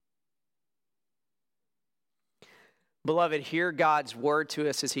Beloved, hear God's word to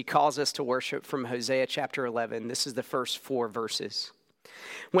us as he calls us to worship from Hosea chapter 11. This is the first 4 verses.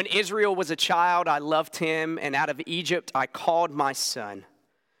 When Israel was a child, I loved him, and out of Egypt I called my son.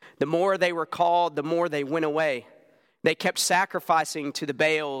 The more they were called, the more they went away. They kept sacrificing to the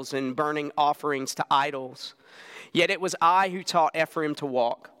Baals and burning offerings to idols. Yet it was I who taught Ephraim to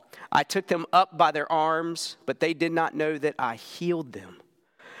walk. I took them up by their arms, but they did not know that I healed them.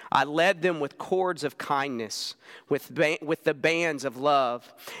 I led them with cords of kindness, with the bands of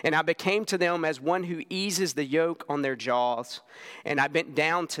love. And I became to them as one who eases the yoke on their jaws. And I bent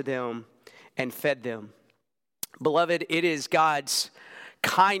down to them and fed them. Beloved, it is God's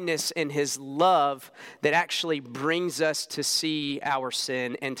kindness and his love that actually brings us to see our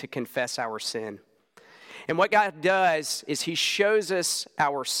sin and to confess our sin. And what God does is he shows us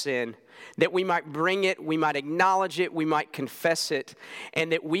our sin, that we might bring it, we might acknowledge it, we might confess it,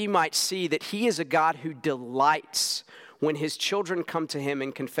 and that we might see that he is a God who delights when his children come to him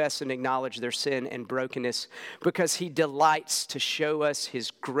and confess and acknowledge their sin and brokenness, because he delights to show us his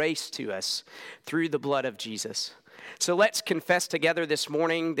grace to us through the blood of Jesus. So let's confess together this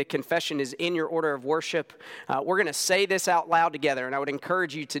morning. The confession is in your order of worship. We're going to say this out loud together, and I would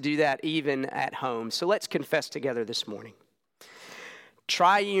encourage you to do that even at home. So let's confess together this morning.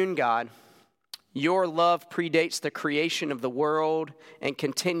 Triune God, your love predates the creation of the world and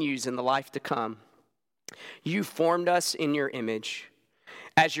continues in the life to come. You formed us in your image.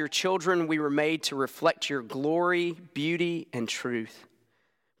 As your children, we were made to reflect your glory, beauty, and truth.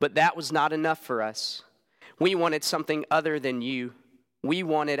 But that was not enough for us. We wanted something other than you. We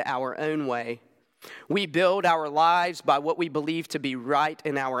wanted our own way. We build our lives by what we believe to be right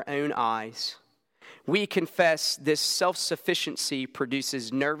in our own eyes. We confess this self-sufficiency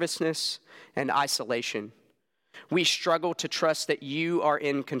produces nervousness and isolation. We struggle to trust that you are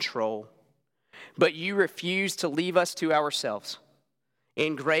in control, but you refuse to leave us to ourselves.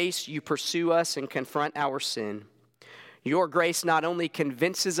 In grace, you pursue us and confront our sin. Your grace not only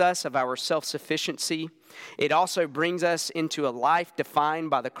convinces us of our self-sufficiency, it also brings us into a life defined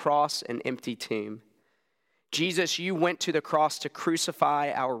by the cross and empty tomb. Jesus, you went to the cross to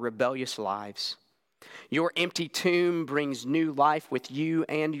crucify our rebellious lives. Your empty tomb brings new life with you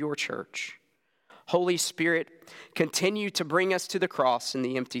and your church. Holy Spirit, continue to bring us to the cross and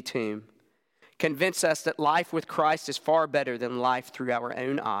the empty tomb. Convince us that life with Christ is far better than life through our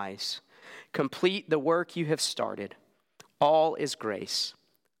own eyes. Complete the work you have started. All is grace.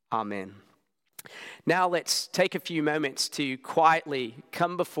 Amen. Now let's take a few moments to quietly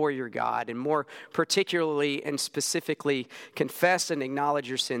come before your God and more particularly and specifically confess and acknowledge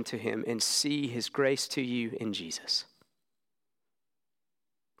your sin to him and see his grace to you in Jesus.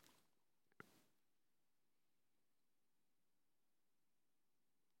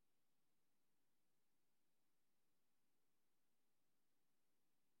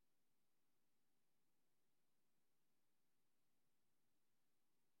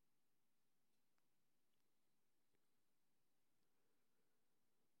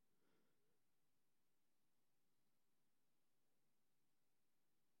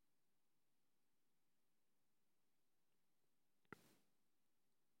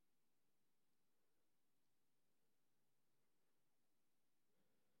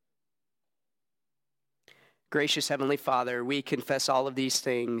 Gracious Heavenly Father, we confess all of these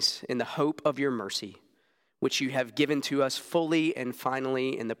things in the hope of your mercy, which you have given to us fully and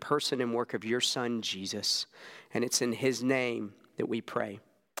finally in the person and work of your Son, Jesus. And it's in his name that we pray.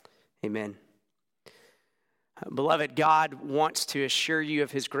 Amen. Beloved, God wants to assure you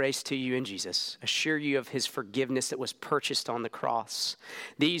of his grace to you in Jesus, assure you of his forgiveness that was purchased on the cross.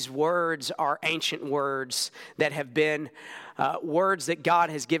 These words are ancient words that have been words that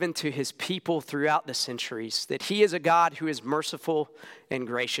God has given to his people throughout the centuries, that he is a God who is merciful and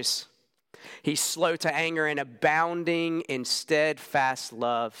gracious. He's slow to anger and abounding in steadfast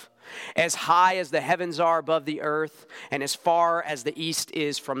love. As high as the heavens are above the earth, and as far as the east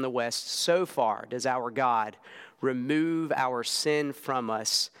is from the west, so far does our God remove our sin from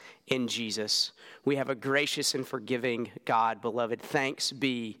us in Jesus. We have a gracious and forgiving God, beloved. Thanks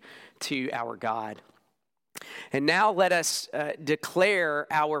be to our God. And now let us declare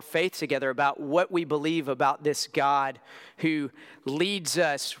our faith together about what we believe about this God who leads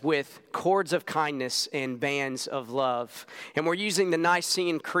us with cords of kindness and bands of love. And we're using the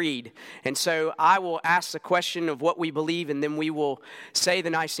Nicene Creed. And so I will ask the question of what we believe, and then we will say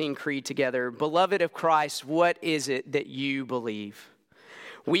the Nicene Creed together. Beloved of Christ, what is it that you believe?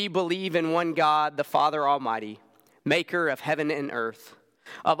 We believe in one God, the Father Almighty, maker of heaven and earth,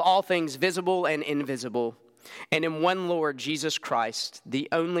 of all things visible and invisible, and in one Lord Jesus Christ, the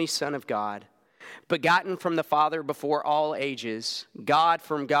only Son of God, begotten from the Father before all ages, God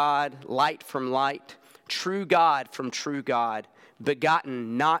from God, light from light, true God from true God,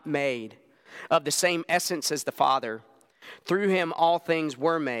 begotten, not made, of the same essence as the Father. Through him all things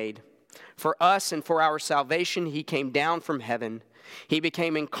were made. For us and for our salvation he came down from heaven. He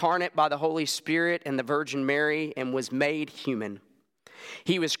became incarnate by the Holy Spirit and the Virgin Mary and was made human.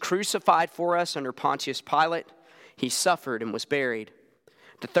 He was crucified for us under Pontius Pilate. He suffered and was buried.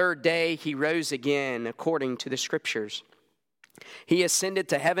 The third day he rose again according to the Scriptures. He ascended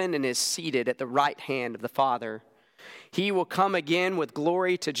to heaven and is seated at the right hand of the Father. He will come again with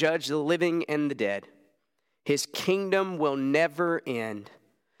glory to judge the living and the dead. His kingdom will never end.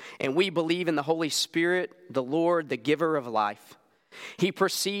 And we believe in the Holy Spirit, the Lord, the giver of life. He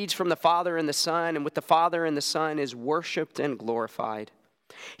proceeds from the Father and the Son, and with the Father and the Son is worshiped and glorified.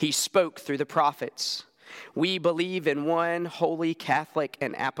 He spoke through the prophets. We believe in one holy Catholic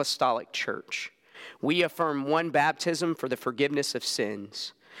and apostolic church. We affirm one baptism for the forgiveness of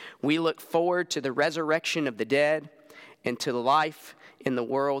sins. We look forward to the resurrection of the dead and to life in the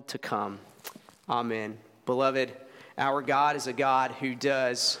world to come. Amen. Beloved, our God is a God who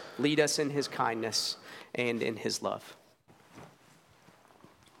does lead us in his kindness and in his love.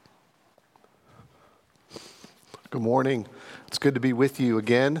 Good morning. It's good to be with you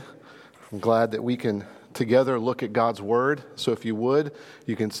again. I'm glad that we can together look at God's Word. So if you would,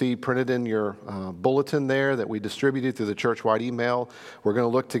 you can see printed in your bulletin there that we distributed through the church-wide email. We're going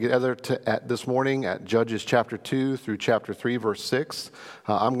to look together at this morning at Judges chapter 2 through chapter 3, verse 6.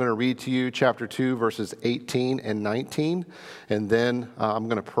 I'm going to read to you chapter 2, verses 18 and 19, and then I'm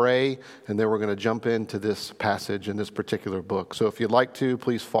going to pray, and then we're going to jump into this passage in this particular book. So if you'd like to,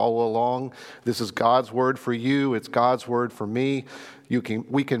 please follow along. This is God's Word for you. It's God's Word for me.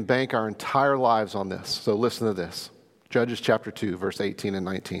 We can bank our entire lives on this. So listen to this. Judges chapter 2, verse 18 and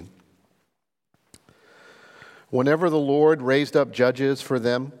 19. Whenever the Lord raised up judges for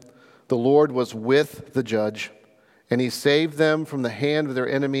them, the Lord was with the judge, and he saved them from the hand of their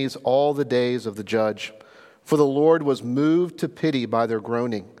enemies all the days of the judge. For the Lord was moved to pity by their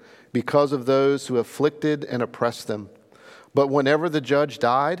groaning, because of those who afflicted and oppressed them. But whenever the judge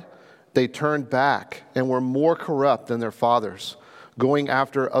died, they turned back and were more corrupt than their fathers, going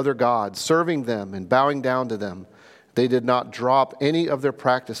after other gods, serving them and bowing down to them. They did not drop any of their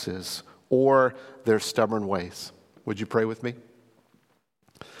practices or their stubborn ways. Would you pray with me?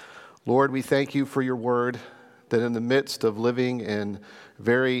 Lord, we thank you for your word, that in the midst of living in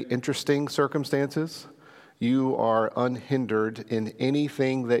very interesting circumstances, you are unhindered in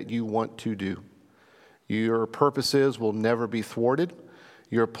anything that you want to do. Your purposes will never be thwarted.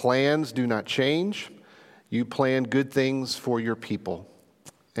 Your plans do not change. You plan good things for your people.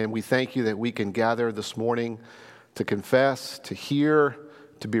 And we thank you that we can gather this morning to confess, to hear,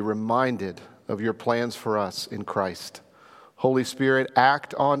 to be reminded of your plans for us in Christ. Holy Spirit,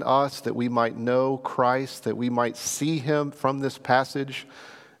 act on us that we might know Christ, that we might see him from this passage,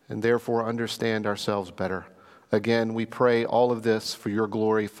 and therefore understand ourselves better. Again, we pray all of this for your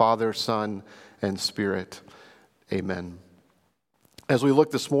glory, Father, Son, and Spirit. Amen. As we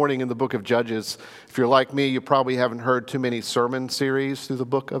look this morning in the book of Judges, if you're like me, you probably haven't heard too many sermon series through the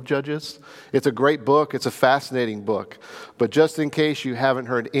book of Judges. It's a great book. It's a fascinating book. But just in case you haven't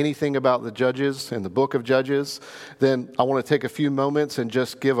heard anything about the Judges and the book of Judges, then I want to take a few moments and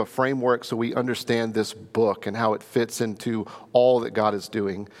just give a framework so we understand this book and how it fits into all that God is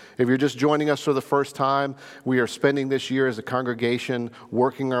doing. If you're just joining us for the first time, we are spending this year as a congregation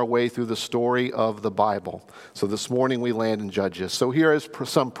working our way through the story of the Bible. So this morning we land in Judges. So here is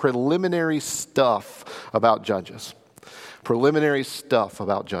some preliminary stuff about Judges. Preliminary stuff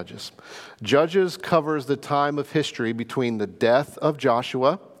about Judges. Judges covers the time of history between the death of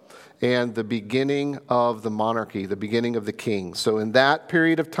Joshua and the beginning of the monarchy, the beginning of the king. So in that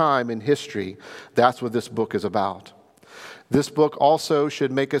period of time in history, that's what this book is about. This book also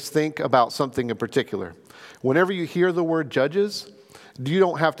should make us think about something in particular. Whenever you hear the word Judges, you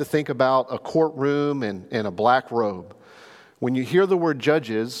don't have to think about a courtroom and a black robe. When you hear the word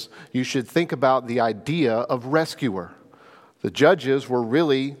Judges, you should think about the idea of rescuer. The judges were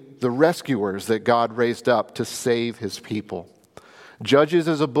really the rescuers that God raised up to save his people. Judges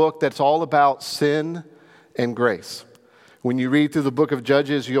is a book that's all about sin and grace. When you read through the book of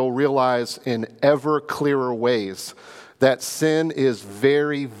Judges, you'll realize in ever clearer ways that sin is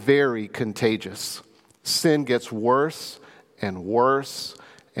very, very contagious. Sin gets worse and worse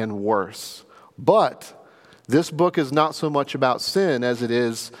and worse. But this book is not so much about sin as it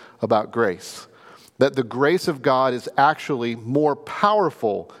is about grace. That the grace of God is actually more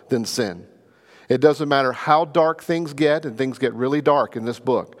powerful than sin. It doesn't matter how dark things get, and things get really dark in this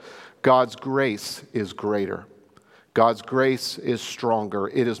book. God's grace is greater. God's grace is stronger.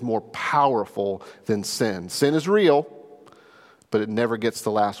 It is more powerful than sin. Sin is real, but it never gets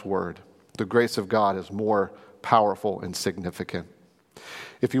the last word. The grace of God is more powerful and significant.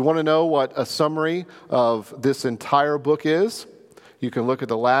 If you want to know what a summary of this entire book is, you can look at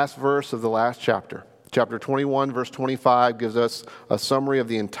the last verse of the last chapter. Chapter 21, verse 25 gives us a summary of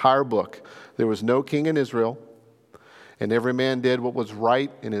the entire book. There was no king in Israel, and every man did what was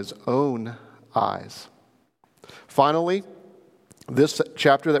right in his own eyes. Finally, this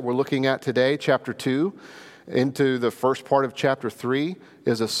chapter that we're looking at today, chapter 2, into the first part of chapter 3,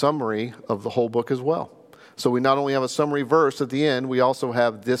 is a summary of the whole book as well. So we not only have a summary verse at the end, we also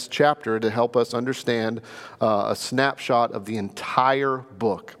have this chapter to help us understand a snapshot of the entire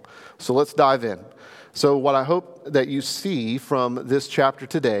book. So let's dive in. So what I hope that you see from this chapter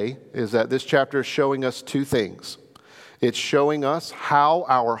today is that this chapter is showing us two things. It's showing us how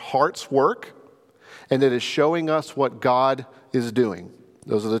our hearts work, and it is showing us what God is doing.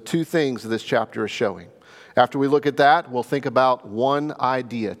 Those are the two things that this chapter is showing. After we look at that, we'll think about one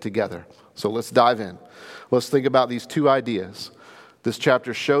idea together. So let's dive in. Let's think about these two ideas. This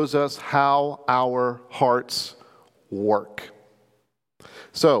chapter shows us how our hearts work.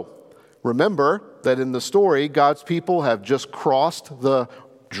 So, remember that in the story, God's people have just crossed the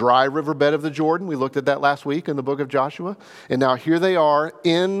dry riverbed of the Jordan. We looked at that last week in the book of Joshua. And now here they are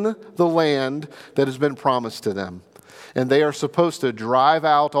in the land that has been promised to them. And they are supposed to drive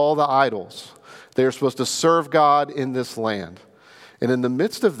out all the idols. They are supposed to serve God in this land. And in the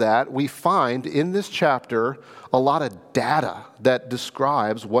midst of that, we find in this chapter a lot of data that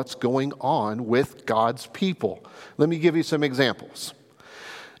describes what's going on with God's people. Let me give you some examples.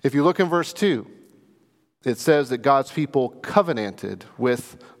 If you look in verse 2, it says that God's people covenanted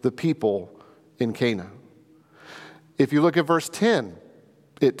with the people in Canaan. If you look at verse 10,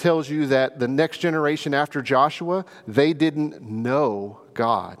 it tells you that the next generation after Joshua, they didn't know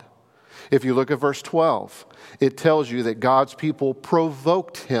God. If you look at verse 12, it tells you that God's people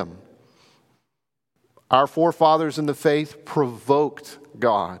provoked him. Our forefathers in the faith provoked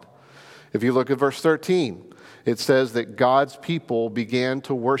God. If you look at verse 13, it says that God's people began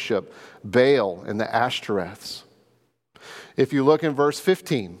to worship Baal and the Ashtoreths. If you look in verse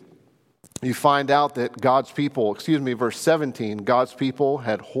 15, you find out that verse 17, God's people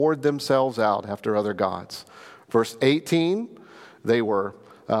had whored themselves out after other gods. Verse 18, they were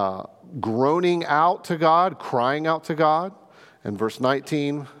groaning out to God, crying out to God. And verse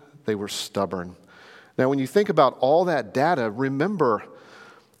 19, they were stubborn. Now, when you think about all that data, remember,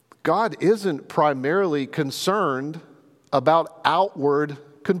 God isn't primarily concerned about outward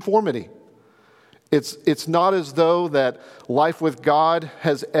conformity. It's not as though that life with God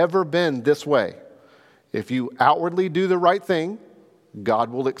has ever been this way. If you outwardly do the right thing, God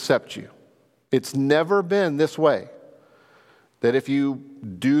will accept you. It's never been this way. That if you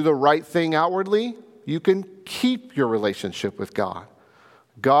do the right thing outwardly, you can keep your relationship with God.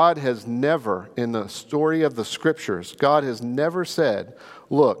 God has never, in the story of the scriptures, God has never said,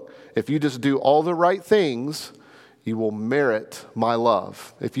 look, if you just do all the right things, you will merit my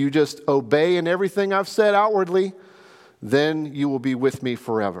love. If you just obey in everything I've said outwardly, then you will be with me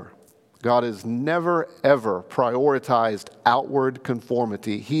forever. God has never, ever prioritized outward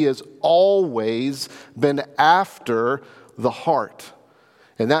conformity. He has always been after the heart.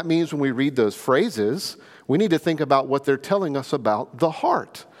 And that means when we read those phrases, we need to think about what they're telling us about the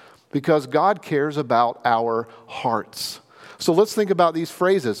heart, because God cares about our hearts. So let's think about these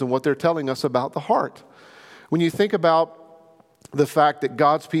phrases and what they're telling us about the heart. When you think about the fact that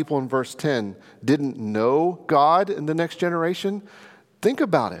God's people in verse 10 didn't know God in the next generation, think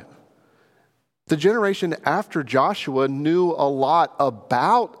about it. The generation after Joshua knew a lot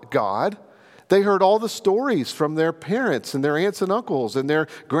about God. They heard all the stories from their parents and their aunts and uncles and their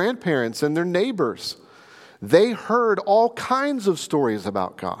grandparents and their neighbors. They heard all kinds of stories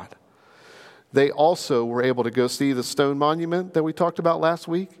about God. They also were able to go see the stone monument that we talked about last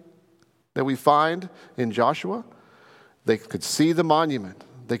week, that we find in Joshua. They could see the monument.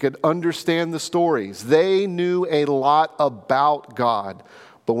 They could understand the stories. They knew a lot about God.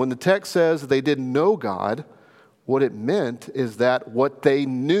 But when the text says they didn't know God, what it meant is that what they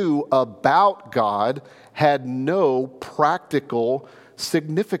knew about God had no practical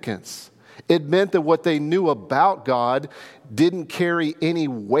significance. It meant that what they knew about God didn't carry any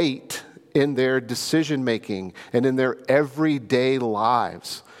weight in their decision making and in their everyday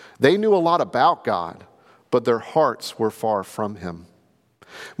lives. They knew a lot about God, but their hearts were far from him.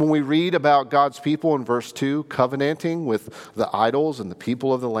 When we read about God's people in verse 2, covenanting with the idols and the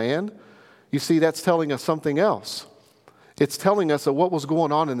people of the land, you see that's telling us something else. It's telling us that what was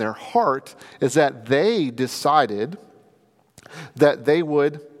going on in their heart is that they decided that they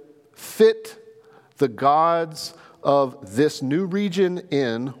would fit the gods of this new region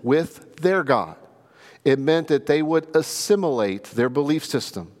in with their God. It meant that they would assimilate their belief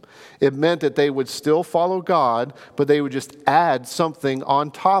system. It meant that they would still follow God, but they would just add something on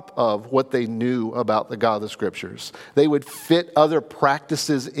top of what they knew about the God of the Scriptures. They would fit other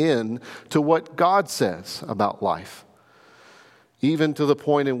practices in to what God says about life. Even to the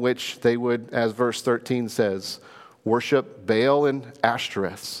point in which they would, as verse 13 says, worship Baal and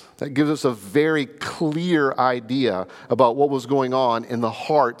Ashtoreths. That gives us a very clear idea about what was going on in the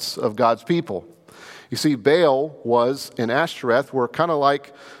hearts of God's people. You see, Baal and Ashtoreth were kind of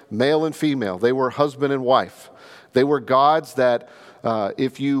like male and female. They were husband and wife. They were gods that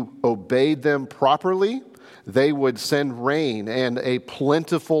if you obeyed them properly, they would send rain and a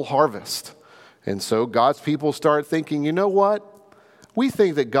plentiful harvest. And so God's people start thinking, you know what? We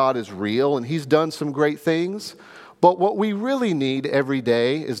think that God is real and He's done some great things. But what we really need every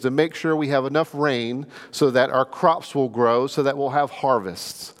day is to make sure we have enough rain so that our crops will grow, so that we'll have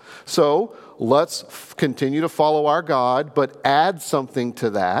harvests. So let's continue to follow our God, but add something to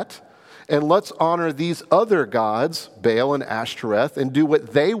that. And let's honor these other gods, Baal and Ashtoreth, and do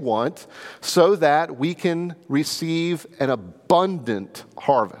what they want so that we can receive an abundant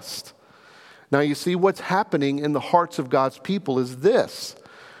harvest. Now, you see, what's happening in the hearts of God's people is this.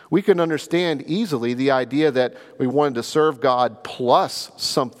 We can understand easily the idea that we wanted to serve God plus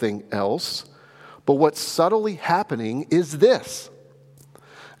something else. But what's subtly happening is this.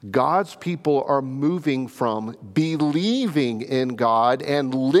 God's people are moving from believing in God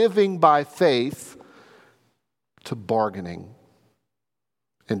and living by faith to bargaining.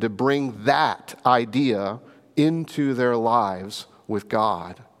 And to bring that idea into their lives with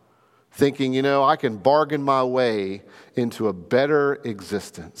God. Thinking, I can bargain my way into a better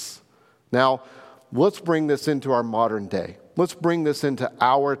existence. Now, let's bring this into our modern day. Let's bring this into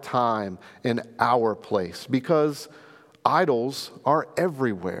our time and our place, because idols are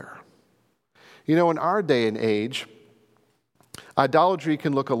everywhere. In our day and age, idolatry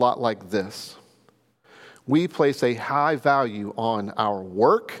can look a lot like this. We place a high value on our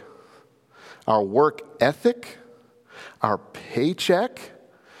work ethic, our paycheck.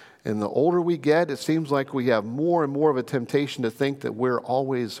 And the older we get, it seems like we have more and more of a temptation to think that we're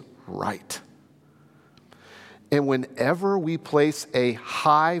always right. And whenever we place a too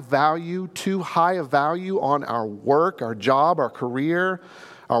high a value on our work, our job, our career,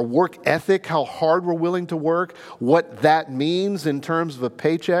 our work ethic, how hard we're willing to work, what that means in terms of a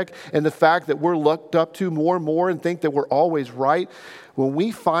paycheck, and the fact that we're looked up to more and more and think that we're always right, when we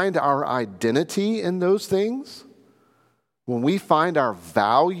find our identity in those things, when we find our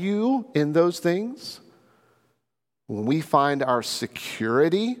value in those things, when we find our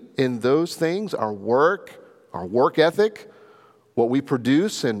security in those things, our work ethic, what we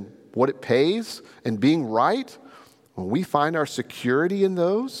produce and what it pays, and being right, when we find our security in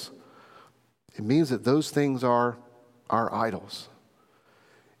those, it means that those things are our idols.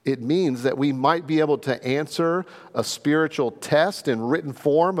 It means that we might be able to answer a spiritual test in written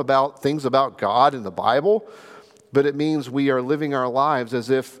form about things about God in the Bible, but it means we are living our lives as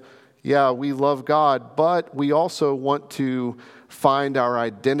if, we love God, but we also want to find our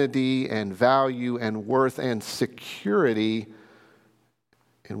identity and value and worth and security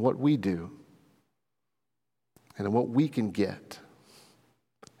in what we do and in what we can get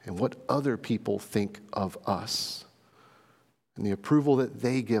and what other people think of us. And the approval that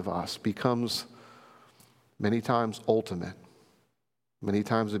they give us becomes many times ultimate. Many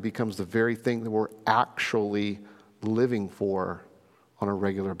times it becomes the very thing that we're actually living for on a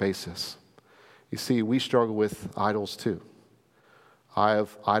regular basis. You see, we struggle with idols too. I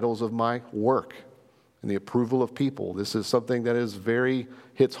have idols of my work and the approval of people. This is something that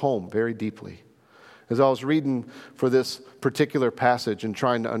hits home very deeply. As I was reading for this particular passage and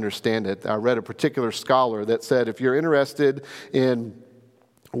trying to understand it, I read a particular scholar that said, if you're interested in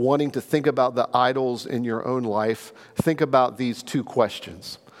wanting to think about the idols in your own life, think about these two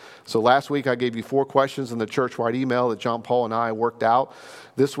questions. So last week I gave you 4 questions in the church-wide email that John Paul and I worked out.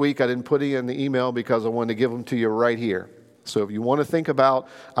 This week I didn't put it in the email because I wanted to give them to you right here. So if you want to think about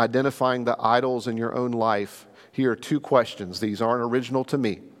identifying the idols in your own life, here are 2 questions. These aren't original to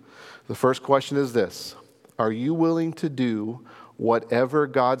me. The first question is this: are you willing to do whatever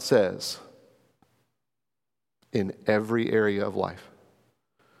God says in every area of life?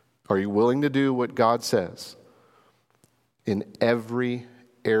 Are you willing to do what God says in every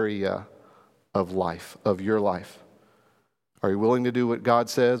area of life, of your life? Are you willing to do what God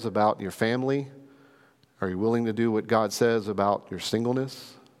says about your family? Are you willing to do what God says about your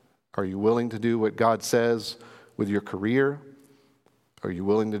singleness? Are you willing to do what God says with your career? Are you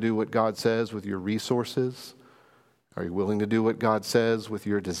willing to do what God says with your resources? Are you willing to do what God says with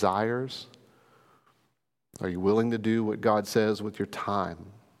your desires? Are you willing to do what God says with your time?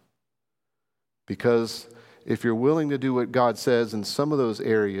 Because if you're willing to do what God says in some of those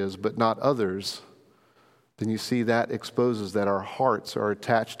areas but not others, then you see that exposes that our hearts are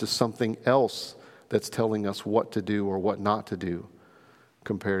attached to something else that's telling us what to do or what not to do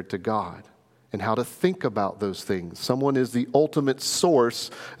compared to God and how to think about those things. Someone is the ultimate source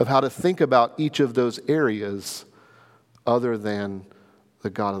of how to think about each of those areas other than the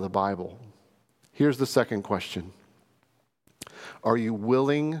God of the Bible. Here's the second question. Are you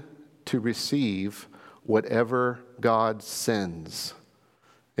willing to receive whatever God sends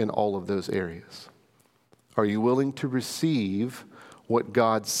in all of those areas? Are you willing to receive what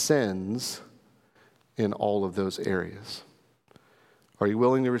God sends in all of those areas? Are you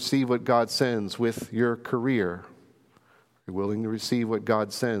willing to receive what God sends with your career? Are you willing to receive what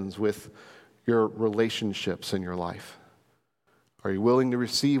God sends with your relationships in your life? Are you willing to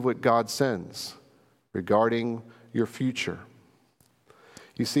receive what God sends regarding your future?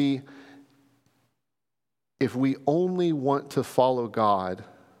 You see, if we only want to follow God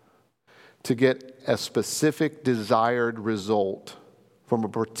to get a specific desired result from a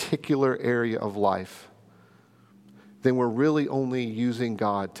particular area of life, then we're really only using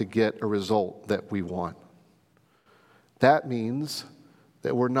God to get a result that we want. That means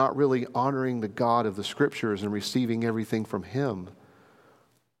that we're not really honoring the God of the Scriptures and receiving everything from Him.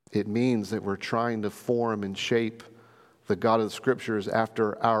 It means that we're trying to form and shape the God of the Scriptures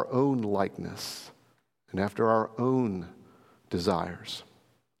after our own likeness and after our own desires.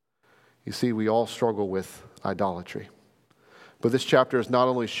 You see, we all struggle with idolatry. But this chapter is not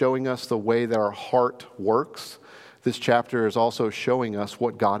only showing us the way that our heart works, this chapter is also showing us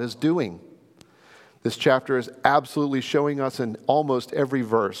what God is doing. This chapter is absolutely showing us in almost every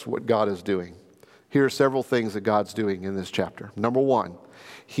verse what God is doing. Here are several things that God's doing in this chapter. Number one,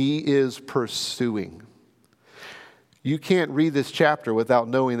 He is pursuing. You can't read this chapter without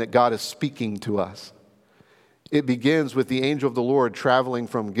knowing that God is speaking to us. It begins with the angel of the Lord traveling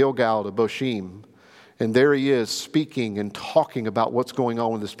from Gilgal to Bochim. And there he is speaking and talking about what's going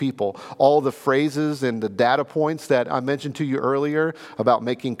on with his people. All the phrases and the data points that I mentioned to you earlier about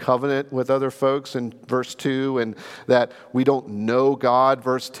making covenant with other folks in verse 2, and that we don't know God,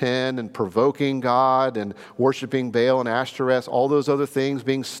 verse 10, and provoking God and worshiping Baal and Ashtoreth, all those other things,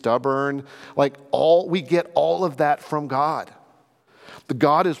 being stubborn. We get all of that from God. The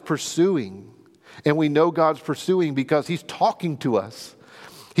God is pursuing, and we know God's pursuing because He's talking to us.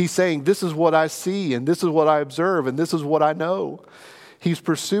 He's saying, this is what I see, and this is what I observe, and this is what I know. He's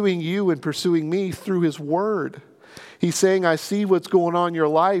pursuing you and pursuing me through His Word. He's saying, I see what's going on in your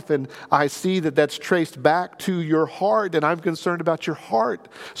life, and I see that that's traced back to your heart, and I'm concerned about your heart.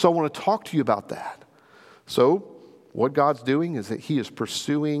 So I want to talk to you about that. So what God's doing is that He is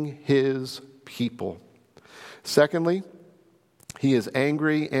pursuing His people. Secondly, He is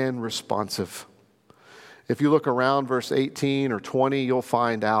angry and responsive. If you look around verse 18 or 20, you'll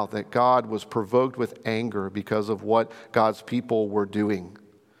find out that God was provoked with anger because of what God's people were doing.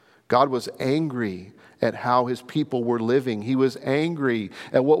 God was angry at how His people were living. He was angry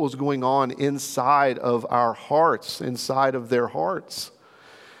at what was going on inside of our hearts, inside of their hearts.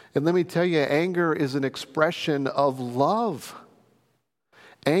 And let me tell you, anger is an expression of love.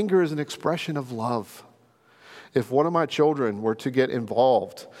 Anger is an expression of love. If one of my children were to get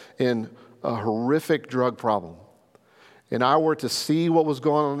involved in a horrific drug problem, and I were to see what was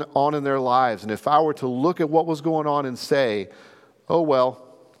going on in their lives, and if I were to look at what was going on and say, oh, well,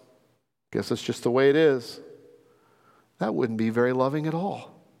 guess that's just the way it is, that wouldn't be very loving at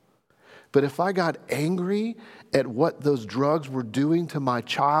all. But if I got angry at what those drugs were doing to my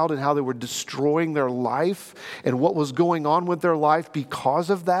child and how they were destroying their life and what was going on with their life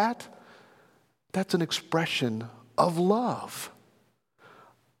because of that, that's an expression of love.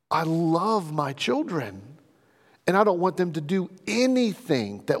 I love my children, and I don't want them to do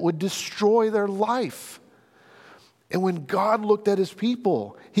anything that would destroy their life. And when God looked at His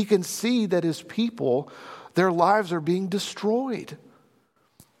people, He can see that His people, their lives are being destroyed.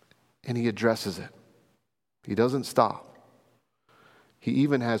 And He addresses it. He doesn't stop. He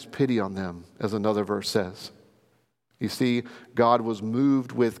even has pity on them, as another verse says. You see, God was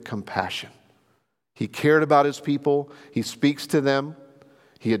moved with compassion. He cared about His people. He speaks to them.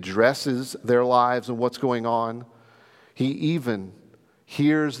 He addresses their lives and what's going on. He even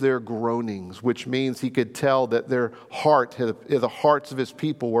hears their groanings, which means He could tell that their heart, the hearts of His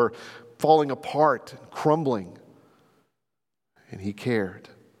people were falling apart, crumbling. And he cared.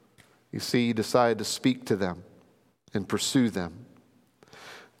 You see, he decided to speak to them and pursue them.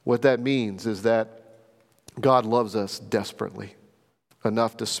 What that means is that God loves us desperately,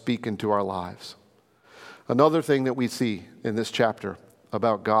 enough to speak into our lives. Another thing that we see in this chapter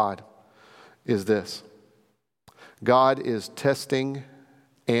about God is this. God is testing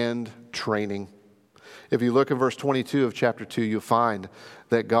and training. If you look at verse 22 of chapter 2, you'll find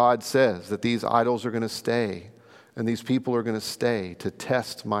that God says that these idols are going to stay and these people are going to stay to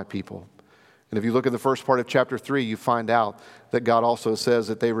test my people. And if you look at the first part of chapter 3, you find out that God also says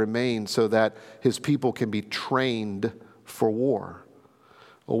that they remain so that his people can be trained for war.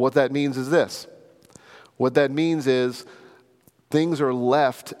 Well, what that means is this. What that means is things are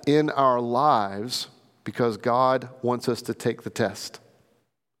left in our lives because God wants us to take the test.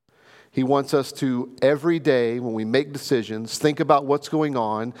 He wants us to, every day when we make decisions, think about what's going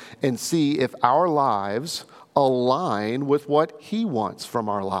on and see if our lives align with what he wants from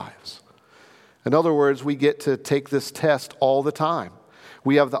our lives. In other words, we get to take this test all the time.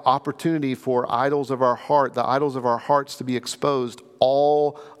 We have the opportunity for idols of our heart, the idols of our hearts to be exposed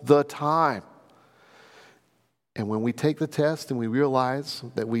all the time. And when we take the test and we realize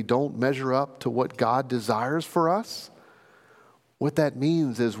that we don't measure up to what God desires for us, what that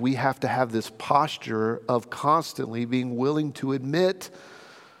means is we have to have this posture of constantly being willing to admit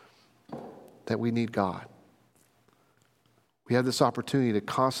that we need God. We have this opportunity to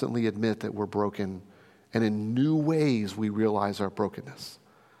constantly admit that we're broken, and in new ways we realize our brokenness.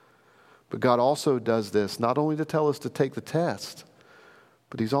 But God also does this not only to tell us to take the test,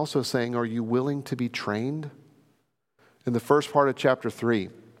 but he's also saying, are you willing to be trained? In the first part of chapter 3,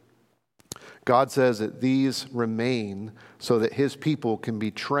 God says that these remain so that his people can be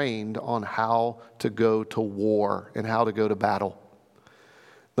trained on how to go to war and how to go to battle.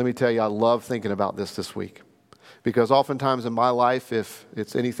 Let me tell you, I love thinking about this week. Because oftentimes in my life, if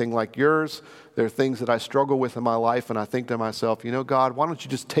it's anything like yours, there are things that I struggle with in my life, and I think to myself, you know, God, why don't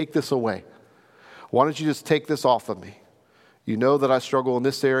you just take this away? Why don't you just take this off of me? You know that I struggle in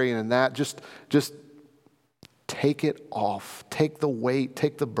this area and in that. Just take it off. Take the weight,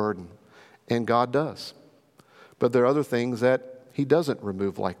 take the burden. And God does. But there are other things that he doesn't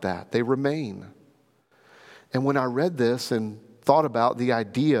remove like that. They remain. And when I read this and thought about the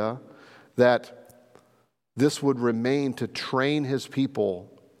idea that this would remain to train his people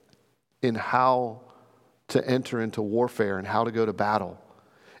in how to enter into warfare and how to go to battle,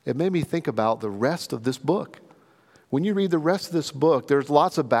 it made me think about the rest of this book. When you read the rest of this book, there's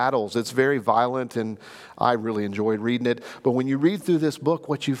lots of battles. It's very violent, and I really enjoyed reading it. But when you read through this book,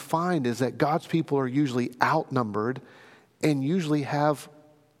 what you find is that God's people are usually outnumbered and usually have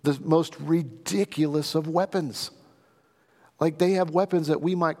the most ridiculous of weapons. Like they have weapons that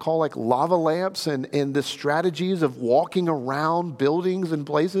we might call like lava lamps and the strategies of walking around buildings and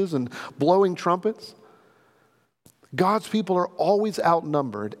places and blowing trumpets. God's people are always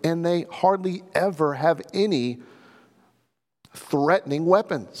outnumbered, and they hardly ever have any threatening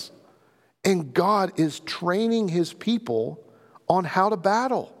weapons. And God is training his people on how to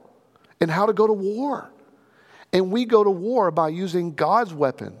battle and how to go to war. And we go to war by using God's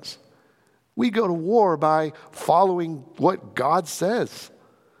weapons. We go to war by following what God says.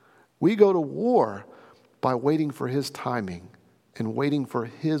 We go to war by waiting for his timing and waiting for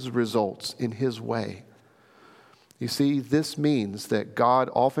his results in his way. You see, this means that God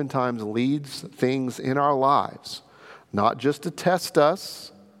oftentimes leads things in our lives, not just to test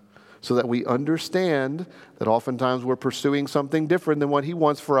us, so that we understand that oftentimes we're pursuing something different than what he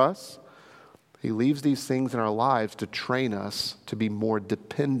wants for us. He leaves these things in our lives to train us to be more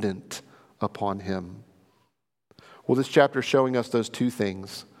dependent upon him. Well, this chapter is showing us those two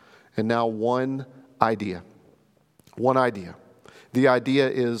things. And now one idea. One idea. The idea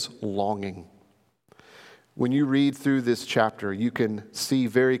is longing. When you read through this chapter, you can see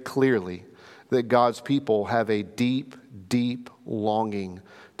very clearly that God's people have a deep, deep longing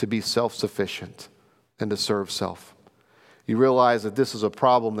to be self-sufficient and to serve self. You realize that this is a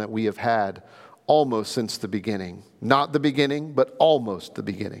problem that we have had almost since the beginning. Not the beginning, but almost the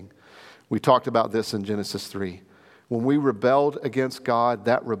beginning. We talked about this in Genesis 3. When we rebelled against God,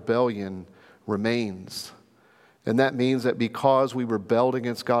 that rebellion remains. And that means that because we rebelled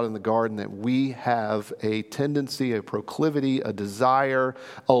against God in the garden, that we have a tendency, a proclivity, a desire,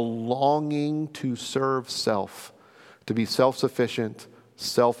 a longing to serve self, to be self-sufficient,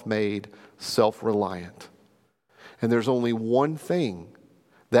 self-made, self-reliant. And there's only one thing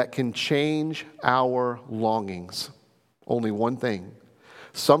that can change our longings. Only one thing.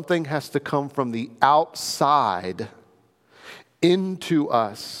 Something has to come from the outside into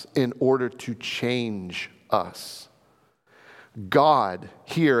us in order to change us. God,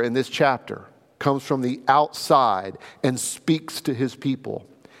 here in this chapter, comes from the outside and speaks to his people.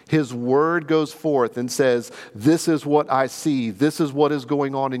 His word goes forth and says, this is what I see. This is what is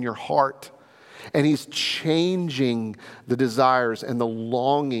going on in your heart. And he's changing the desires and the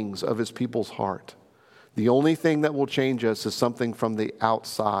longings of his people's heart. The only thing that will change us is something from the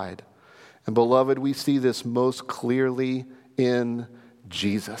outside. And beloved, we see this most clearly in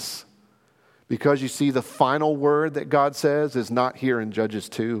Jesus. Because you see, the final word that God says is not here in Judges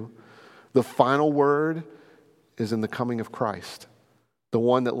 2. The final word is in the coming of Christ, the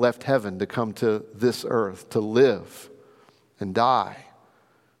one that left heaven to come to this earth, to live and die,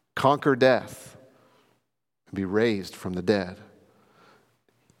 conquer death, and be raised from the dead.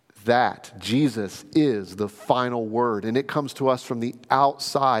 That, Jesus, is the final word, and it comes to us from the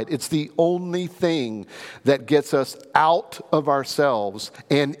outside. It's the only thing that gets us out of ourselves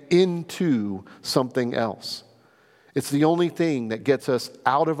and into something else. It's the only thing that gets us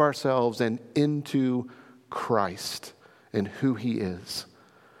out of ourselves and into Christ and who he is.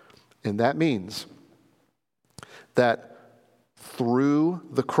 And that means that through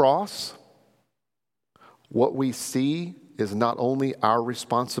the cross, what we see is not only our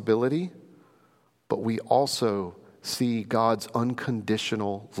responsibility, but we also see God's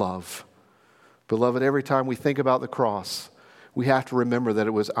unconditional love. Beloved, every time we think about the cross, we have to remember that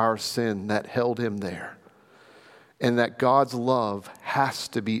it was our sin that held him there. And that God's love has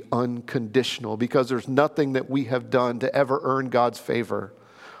to be unconditional, because there's nothing that we have done to ever earn God's favor.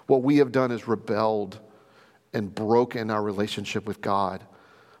 What we have done is rebelled and broken our relationship with God.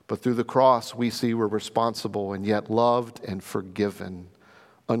 But through the cross, we see we're responsible and yet loved and forgiven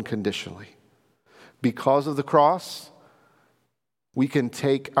unconditionally. Because of the cross, we can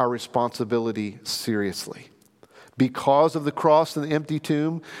take our responsibility seriously. Because of the cross and the empty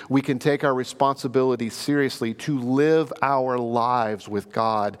tomb, we can take our responsibility seriously to live our lives with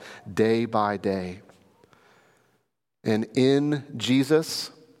God day by day. And in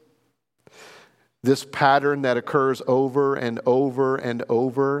Jesus, this pattern that occurs over and over and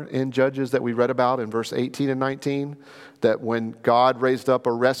over in Judges that we read about in verse 18 and 19, that when God raised up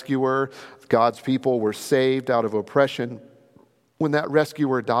a rescuer, God's people were saved out of oppression. When that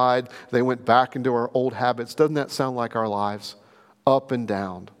rescuer died, they went back into our old habits. Doesn't that sound like our lives? Up and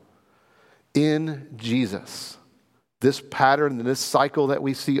down. In Jesus, this pattern and this cycle that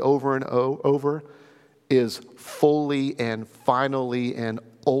we see over and over is fully and finally and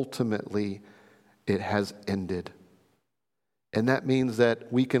ultimately, it has ended. And that means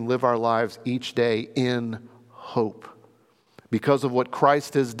that we can live our lives each day in hope. Because of what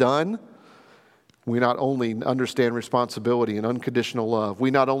Christ has done, we not only understand responsibility and unconditional love, we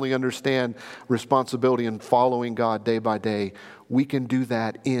not only understand responsibility in following God day by day, we can do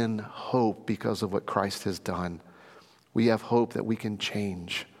that in hope because of what Christ has done. We have hope that we can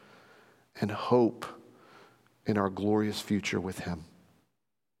change and hope in our glorious future with him.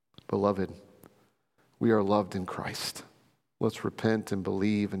 Beloved, we are loved in Christ. Let's repent and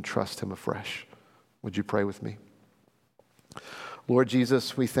believe and trust him afresh. Would you pray with me? Lord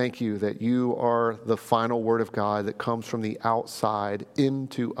Jesus, we thank you that you are the final word of God that comes from the outside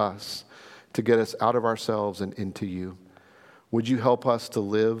into us to get us out of ourselves and into you. Would you help us to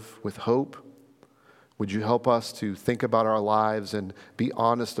live with hope? Would you help us to think about our lives and be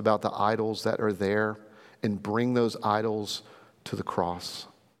honest about the idols that are there and bring those idols to the cross?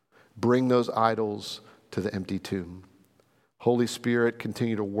 Bring those idols to the empty tomb. Holy Spirit,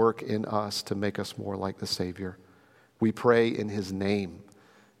 continue to work in us to make us more like the Savior. We pray in his name,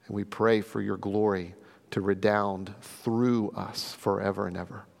 and we pray for your glory to redound through us forever and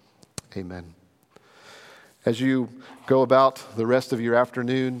ever. Amen. As you go about the rest of your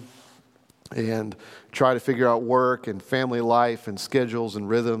afternoon and try to figure out work and family life and schedules and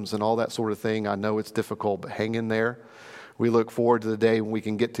rhythms and all that sort of thing, I know it's difficult, but hang in there. We look forward to the day when we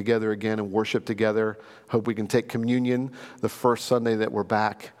can get together again and worship together. Hope we can take communion the first Sunday that we're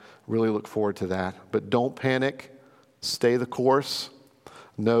back. Really look forward to that. But don't panic. Stay the course.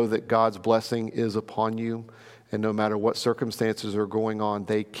 Know that God's blessing is upon you. And no matter what circumstances are going on,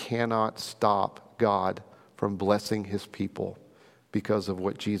 they cannot stop God from blessing his people because of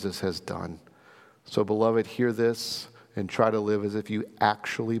what Jesus has done. So, beloved, hear this and try to live as if you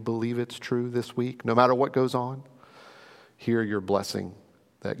actually believe it's true this week. No matter what goes on, hear your blessing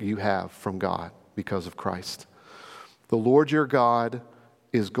that you have from God because of Christ. The Lord your God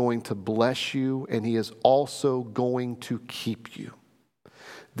is going to bless you, and he is also going to keep you.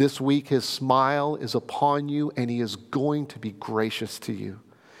 This week, his smile is upon you, and he is going to be gracious to you.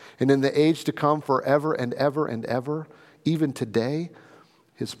 And in the age to come, forever and ever and ever, even today,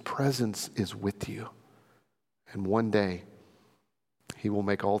 his presence is with you. And one day, he will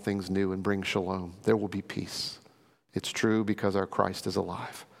make all things new and bring shalom. There will be peace. It's true because our Christ is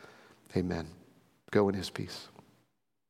alive. Amen. Go in his peace.